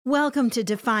Welcome to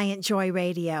Defiant Joy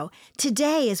Radio.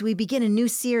 Today, as we begin a new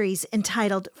series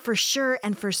entitled For Sure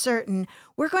and For Certain,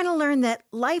 we're going to learn that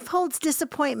life holds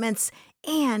disappointments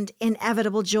and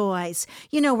inevitable joys.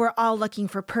 You know, we're all looking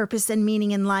for purpose and meaning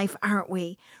in life, aren't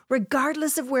we?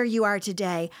 Regardless of where you are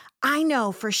today, I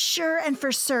know for sure and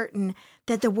for certain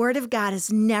that the Word of God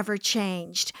has never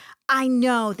changed. I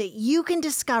know that you can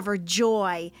discover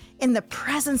joy in the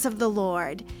presence of the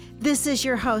Lord. This is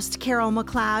your host, Carol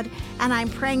McLeod, and I'm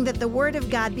praying that the Word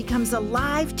of God becomes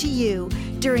alive to you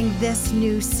during this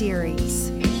new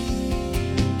series.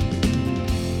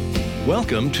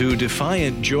 Welcome to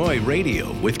Defiant Joy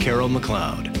Radio with Carol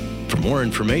McLeod. For more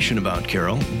information about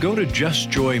Carol, go to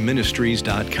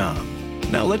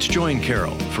justjoyministries.com. Now let's join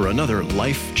Carol for another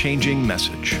life-changing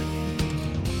message.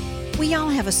 We all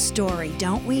have a story,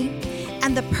 don't we?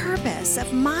 And the purpose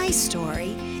of my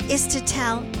story is to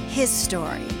tell His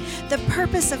story. The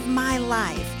purpose of my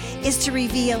life is to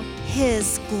reveal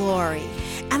His glory.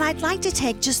 And I'd like to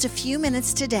take just a few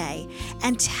minutes today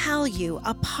and tell you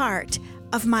a part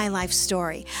of my life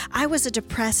story. I was a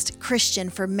depressed Christian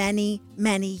for many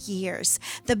years.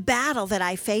 The battle that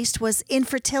I faced was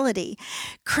infertility.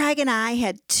 Craig and I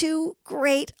had two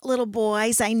great little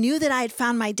boys. I knew that I had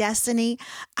found my destiny.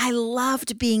 I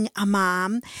loved being a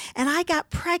mom, and I got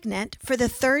pregnant for the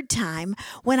third time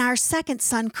when our second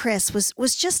son, Chris,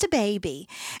 was just a baby.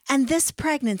 And this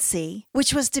pregnancy,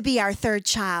 which was to be our third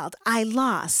child, I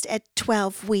lost at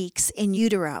 12 weeks in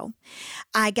utero.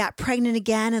 I got pregnant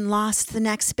again and lost the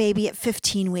next baby at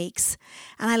 15 weeks.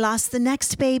 And I lost the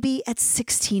next baby at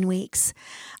 16 weeks.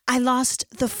 I lost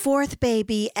the fourth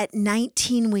baby at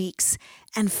 19 weeks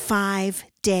and 5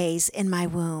 days in my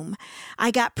womb. I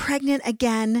got pregnant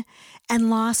again and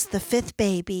lost the fifth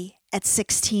baby at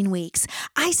 16 weeks.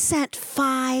 I sent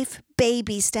 5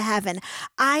 babies to heaven.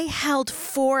 I held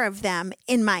 4 of them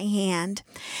in my hand.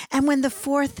 And when the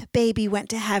fourth baby went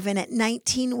to heaven at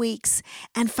 19 weeks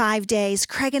and 5 days,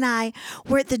 Craig and I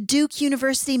were at the Duke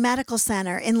University Medical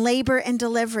Center in labor and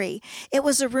delivery. It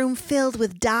was a room filled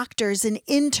with doctors and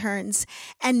interns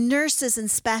and nurses and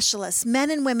specialists,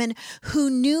 men and women who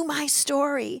knew my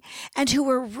story and who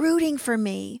were rooting for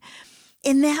me.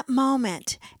 In that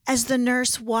moment, as the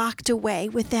nurse walked away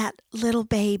with that little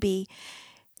baby,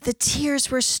 the tears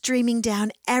were streaming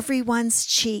down everyone's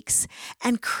cheeks,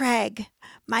 and Craig,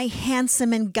 my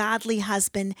handsome and godly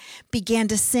husband, began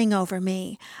to sing over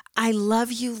me, "I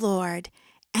love you, Lord,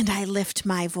 and I lift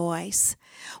my voice."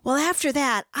 Well, after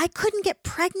that, I couldn't get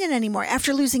pregnant anymore.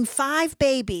 After losing 5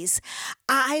 babies,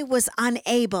 I was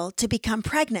unable to become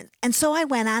pregnant. And so I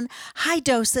went on high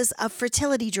doses of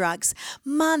fertility drugs.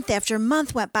 Month after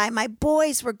month went by. My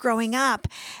boys were growing up.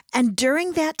 And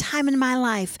during that time in my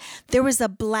life, there was a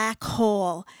black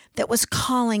hole that was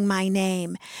calling my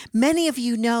name. Many of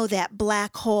you know that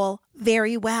black hole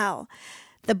very well.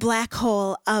 The black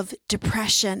hole of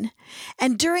depression.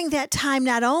 And during that time,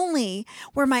 not only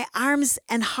were my arms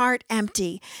and heart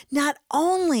empty, not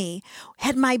only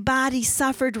had my body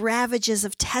suffered ravages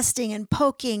of testing and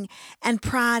poking and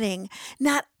prodding,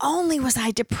 not only was I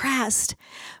depressed,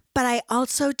 but I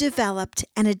also developed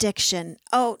an addiction.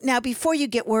 Oh, now before you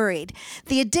get worried,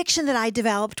 the addiction that I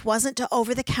developed wasn't to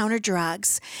over-the-counter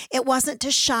drugs. It wasn't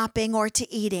to shopping or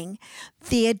to eating.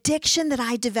 The addiction that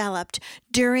I developed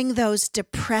during those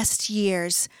depressed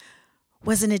years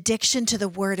was an addiction to the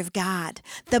Word of God.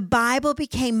 The Bible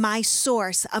became my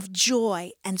source of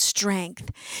joy and strength.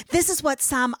 This is what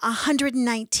Psalm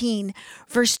 119,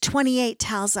 verse 28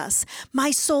 tells us.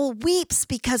 "My soul weeps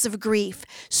because of grief.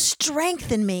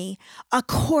 Strengthen me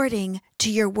according to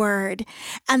your word."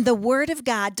 And the Word of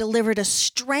God delivered a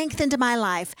strength into my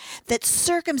life that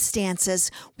circumstances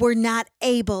were not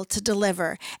able to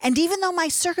deliver. And even though my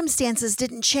circumstances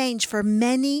didn't change for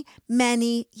many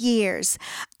years,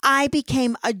 I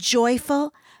became a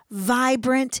joyful,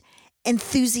 vibrant,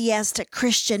 enthusiastic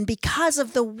Christian because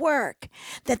of the work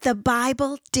that the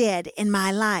Bible did in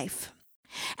my life.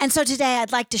 And so today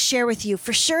I'd like to share with you,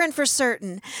 for sure and for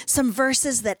certain, some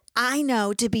verses that I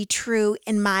know to be true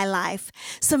in my life.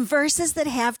 Some verses that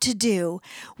have to do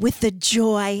with the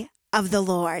joy of the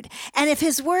Lord. And if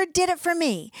His Word did it for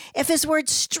me, if His Word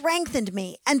strengthened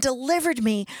me and delivered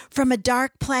me from a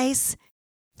dark place,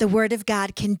 the Word of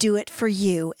God can do it for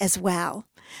you as well.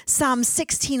 Psalm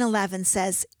 16:11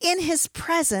 says, "In His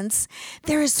presence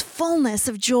there is fullness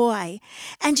of joy."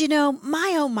 And you know,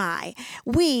 my oh my,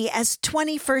 we as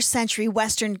 21st century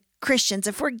Western Christians,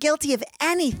 if we're guilty of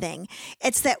anything,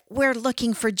 it's that we're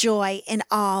looking for joy in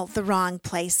all the wrong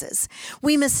places.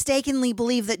 We mistakenly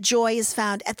believe that joy is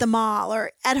found at the mall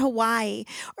or at Hawaii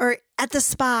or at the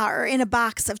spa or in a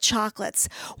box of chocolates.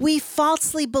 We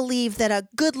falsely believe that a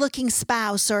good-looking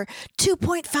spouse or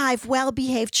 2.5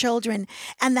 well-behaved children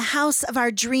and the house of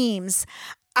our dreams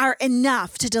are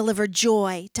enough to deliver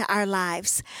joy to our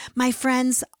lives. My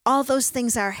friends, all those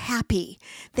things are happy.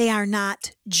 They are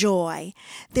not joy.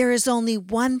 There is only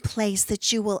one place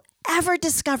that you will ever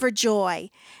discover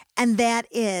joy, and that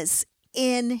is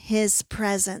in His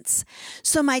presence.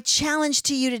 So my challenge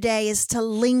to you today is to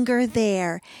linger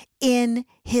there in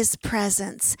His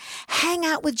presence. Hang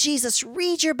out with Jesus,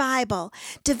 read your Bible,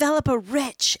 develop a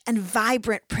rich and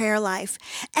vibrant prayer life,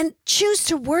 and choose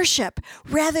to worship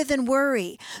rather than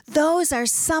worry. Those are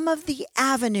some of the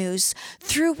avenues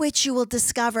through which you will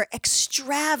discover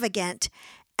extravagant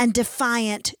and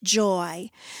defiant joy.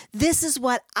 This is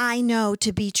what I know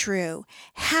to be true.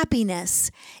 Happiness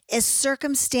is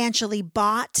circumstantially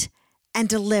bought and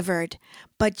delivered,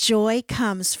 but joy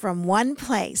comes from one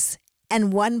place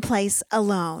and one place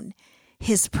alone,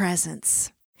 His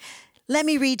presence. Let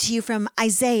me read to you from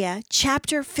Isaiah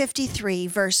chapter 53,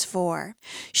 verse 4.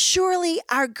 Surely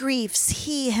our griefs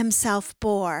He Himself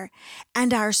bore,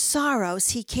 and our sorrows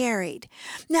He carried.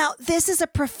 Now, this is a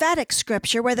prophetic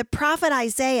scripture where the prophet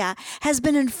Isaiah has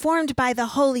been informed by the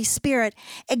Holy Spirit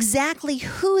exactly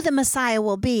who the Messiah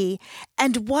will be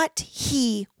and what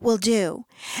He will do.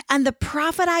 And the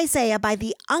prophet Isaiah, by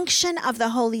the unction of the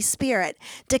Holy Spirit,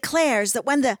 declares that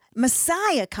when the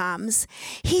Messiah comes,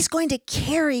 He's going to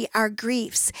carry our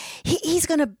griefs. He's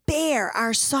going to bear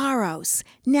our sorrows.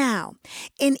 Now,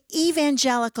 in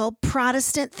evangelical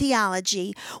Protestant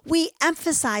theology, we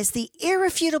emphasize the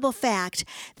irrefutable fact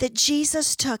that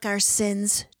Jesus took our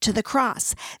sins to the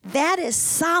cross. That is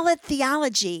solid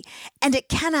theology, and it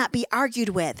cannot be argued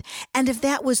with. And if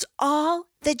that was all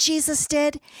that Jesus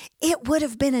did, it would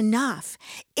have been enough.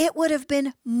 It would have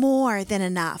been more than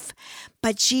enough.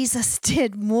 But Jesus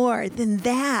did more than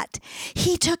that.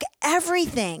 He took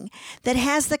everything that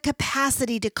has the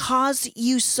capacity to cause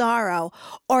you sorrow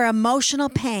or emotional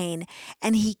pain,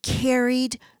 and He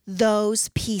carried those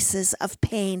pieces of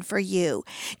pain for you.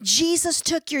 Jesus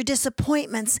took your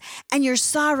disappointments and your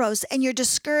sorrows and your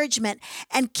discouragement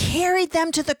and carried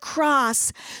them to the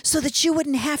cross so that you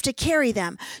wouldn't have to carry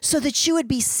them, so that you would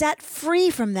be set free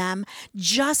from them,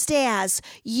 just as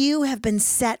you have been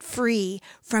set free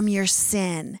from your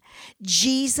sin.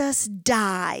 Jesus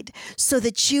died so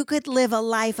that you could live a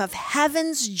life of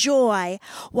heaven's joy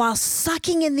while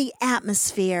sucking in the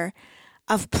atmosphere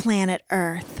of planet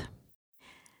Earth.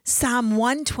 Psalm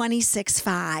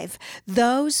 126:5,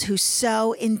 those who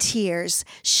sow in tears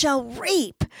shall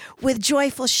reap with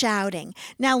joyful shouting.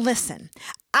 Now listen,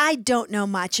 I don't know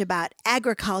much about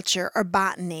agriculture or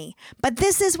botany, but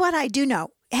this is what I do know.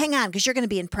 Hang on, because you're going to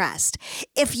be impressed.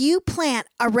 If you plant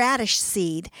a radish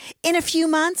seed, in a few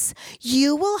months,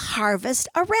 you will harvest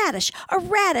a radish. A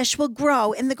radish will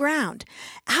grow in the ground.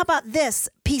 How about this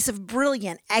piece of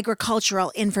brilliant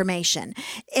agricultural information?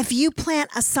 If you plant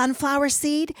a sunflower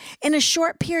seed, in a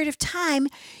short period of time,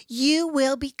 you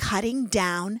will be cutting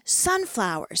down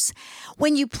sunflowers.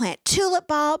 When you plant tulip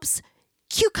bulbs,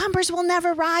 cucumbers will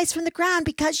never rise from the ground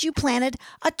because you planted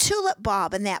a tulip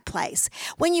bulb in that place.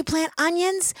 When you plant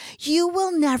onions, you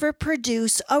will never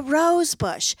produce a rose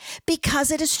bush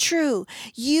because it is true.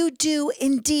 You do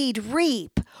indeed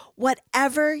reap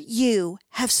whatever you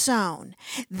have sown.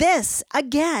 This,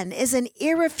 again, is an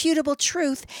irrefutable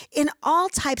truth in all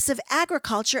types of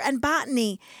agriculture and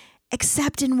botany,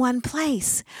 except in one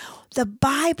place. The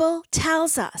Bible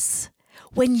tells us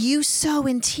when you sow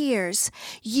in tears,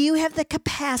 you have the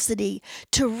capacity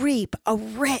to reap a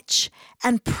rich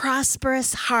and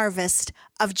prosperous harvest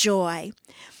of joy.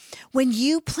 When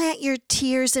you plant your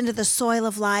tears into the soil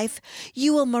of life,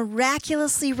 you will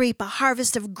miraculously reap a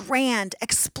harvest of grand,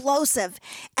 explosive,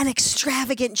 and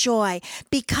extravagant joy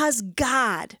because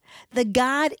God, the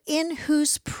God in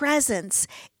whose presence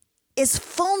is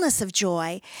fullness of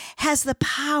joy, has the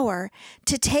power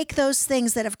to take those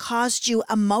things that have caused you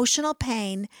emotional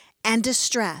pain and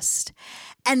distress.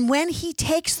 And when He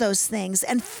takes those things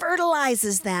and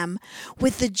fertilizes them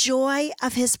with the joy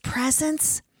of His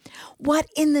presence, what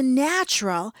in the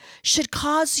natural should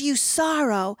cause you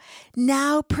sorrow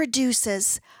now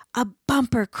produces a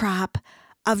bumper crop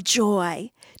of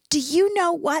joy. Do you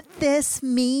know what this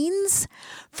means?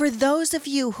 For those of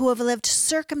you who have lived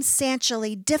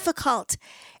circumstantially difficult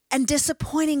and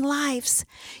disappointing lives,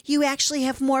 you actually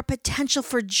have more potential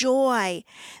for joy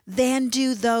than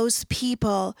do those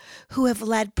people who have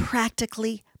led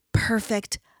practically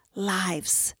perfect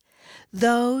lives.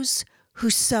 Those who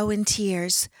sow in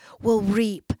tears will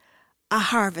reap a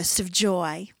harvest of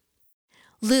joy.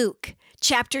 Luke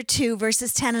chapter 2,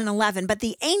 verses 10 and 11. But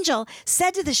the angel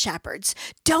said to the shepherds,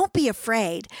 "Don't be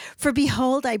afraid, for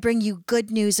behold, I bring you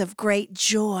good news of great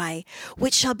joy,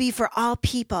 which shall be for all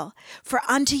people. For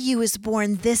unto you is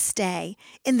born this day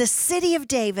in the city of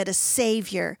David a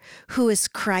Savior, who is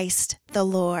Christ the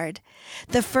Lord."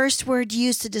 The first word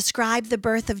used to describe the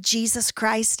birth of Jesus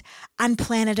Christ on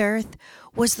planet Earth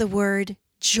was the word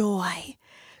joy.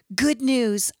 Good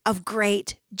news of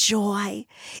great joy.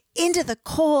 Into the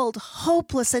cold,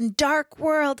 hopeless, and dark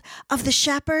world of the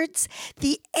shepherds,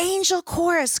 the angel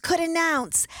chorus could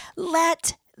announce,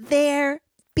 "Let there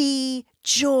be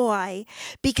joy,"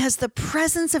 because the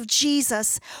presence of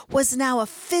Jesus was now a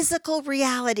physical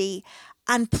reality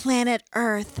on planet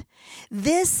Earth.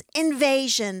 This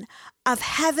invasion of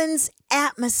heaven's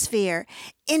atmosphere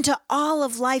into all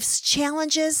of life's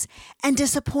challenges and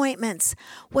disappointments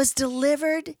was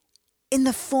delivered in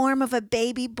the form of a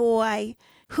baby boy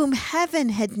whom heaven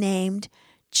had named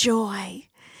Joy.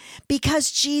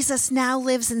 Because Jesus now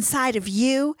lives inside of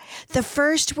you, the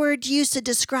first word used to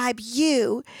describe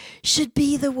you should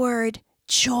be the word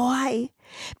joy.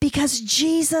 Because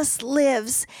Jesus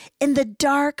lives in the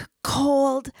dark,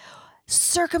 cold,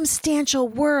 circumstantial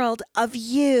world of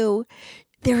you,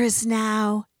 there is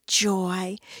now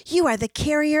joy. You are the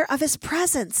carrier of his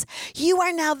presence. You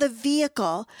are now the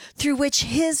vehicle through which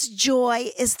his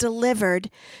joy is delivered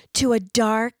to a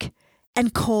dark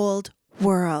and cold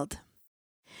world.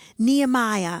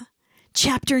 Nehemiah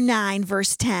chapter 9,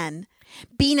 verse 10.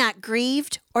 "Be not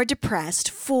grieved or depressed,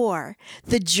 for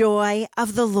the joy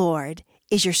of the Lord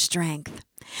is your strength."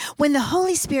 When the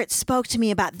Holy Spirit spoke to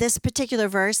me about this particular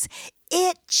verse,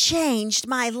 it changed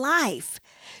my life.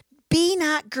 Be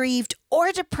not grieved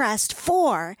or depressed,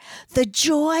 for the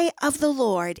joy of the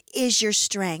Lord is your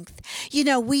strength. You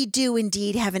know, we do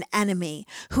indeed have an enemy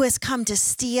who has come to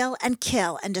steal and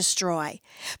kill and destroy.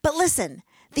 But listen,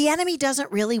 the enemy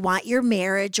doesn't really want your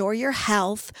marriage or your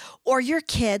health or your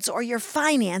kids or your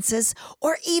finances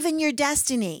or even your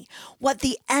destiny. What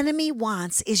the enemy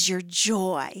wants is your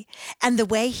joy. And the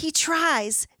way he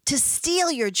tries to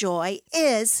steal your joy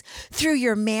is through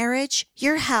your marriage,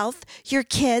 your health, your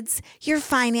kids, your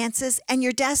finances, and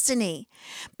your destiny.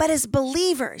 But as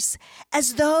believers,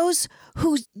 as those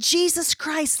who Jesus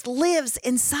Christ lives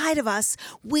inside of us,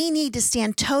 we need to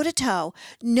stand toe-to-toe,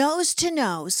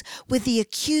 nose-to-nose with the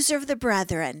accuser of the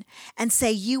brethren and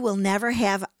say, "You will never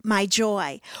have my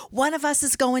joy. One of us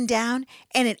is going down,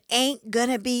 and it ain't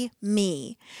gonna be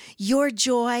me." Your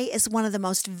joy is one of the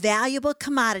most valuable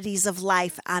commodities of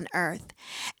life on earth,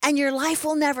 and your life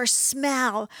will never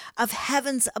smell of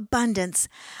heaven's abundance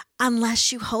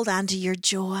unless you hold on to your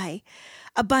joy.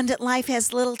 Abundant life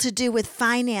has little to do with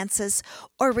finances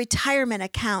or retirement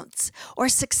accounts or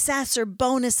success or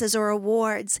bonuses or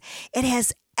awards. It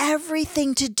has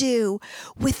everything to do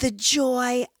with the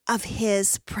joy of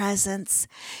his presence.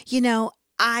 You know,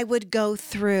 I would go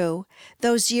through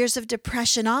those years of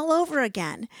depression all over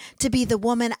again to be the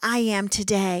woman I am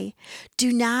today.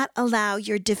 Do not allow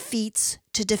your defeats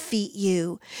to defeat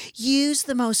you. Use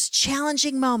the most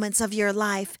challenging moments of your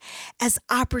life as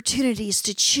opportunities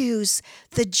to choose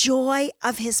the joy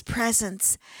of his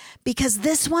presence. Because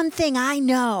this one thing I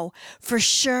know for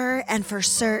sure and for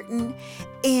certain,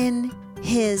 in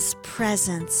his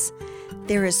presence,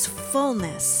 there is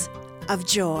fullness of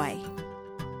joy.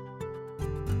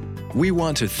 We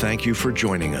want to thank you for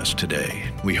joining us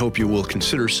today. We hope you will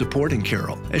consider supporting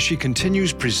Carol as she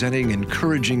continues presenting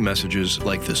encouraging messages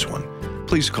like this one.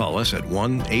 Please call us at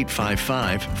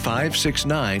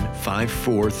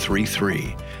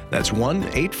 1-855-569-5433. That's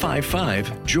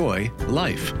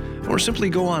 1-855-JOY-LIFE. Or simply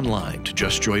go online to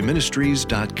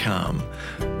justjoyministries.com.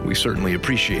 We certainly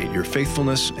appreciate your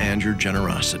faithfulness and your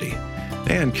generosity.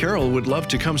 And Carol would love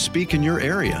to come speak in your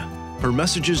area. Her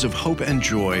messages of hope and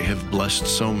joy have blessed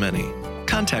so many.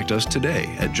 Contact us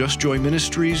today at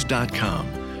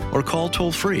justjoyministries.com or call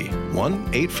toll-free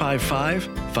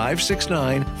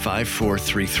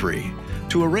 1-855-569-5433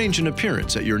 to arrange an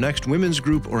appearance at your next women's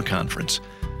group or conference.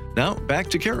 Now,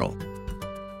 back to Carol.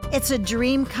 It's a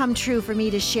dream come true for me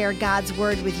to share God's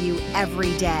word with you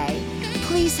every day.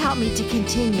 Please help me to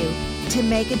continue to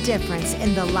make a difference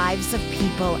in the lives of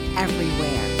people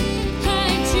everywhere.